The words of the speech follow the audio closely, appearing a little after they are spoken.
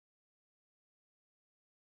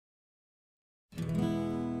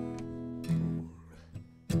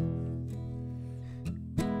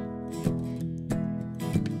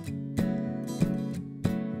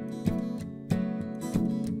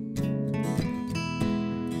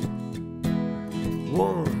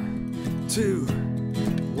2,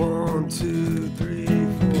 1, 2, 3, 4.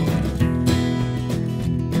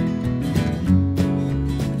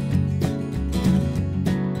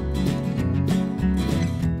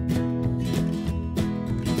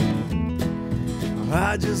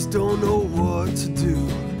 I just don't know what to do.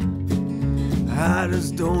 I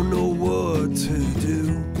just don't know what to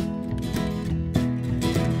do.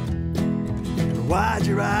 Why'd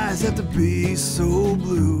your eyes have to be so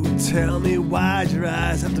blue? Tell me, why'd your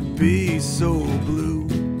eyes have to be so blue?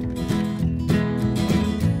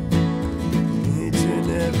 Each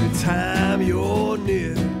and every time you're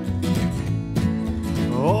near,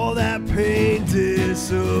 all that pain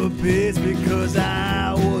disappears, because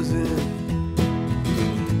I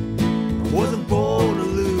wasn't born to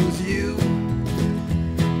lose you.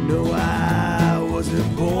 No, I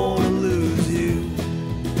wasn't born to lose you.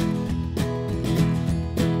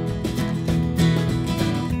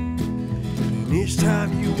 And each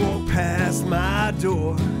time you walk past my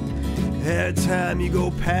door, every time you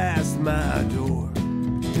go past my door,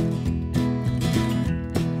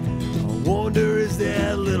 I wonder, is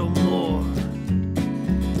there a little more?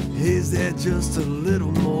 Is there just a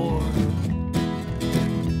little more?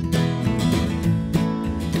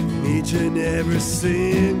 Each and every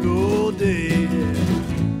single day,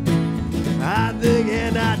 I think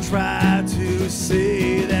and I try to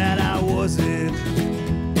say that I wasn't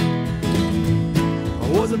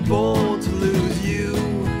born to lose you.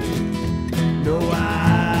 No,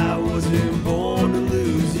 I wasn't born to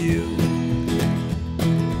lose you.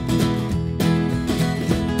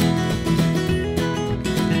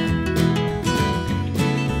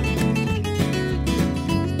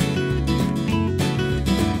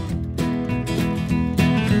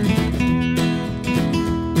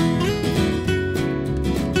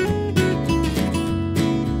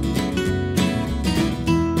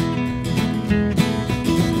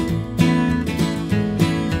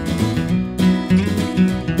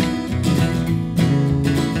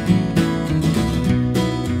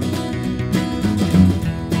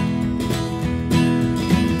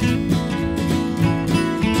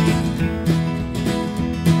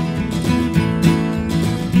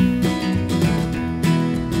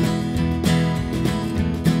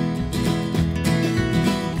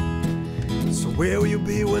 Where will you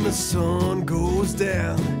be when the sun goes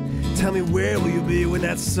down? Tell me, where will you be when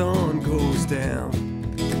that sun goes down?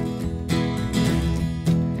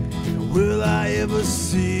 Will I ever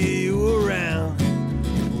see you around?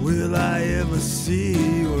 Will I ever see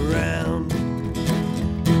you around?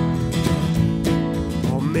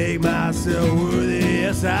 Or make myself worthy?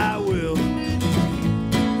 Yes, I will.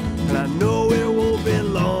 And I know it won't be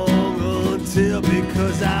long until,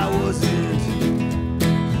 because I wasn't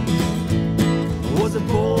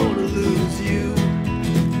born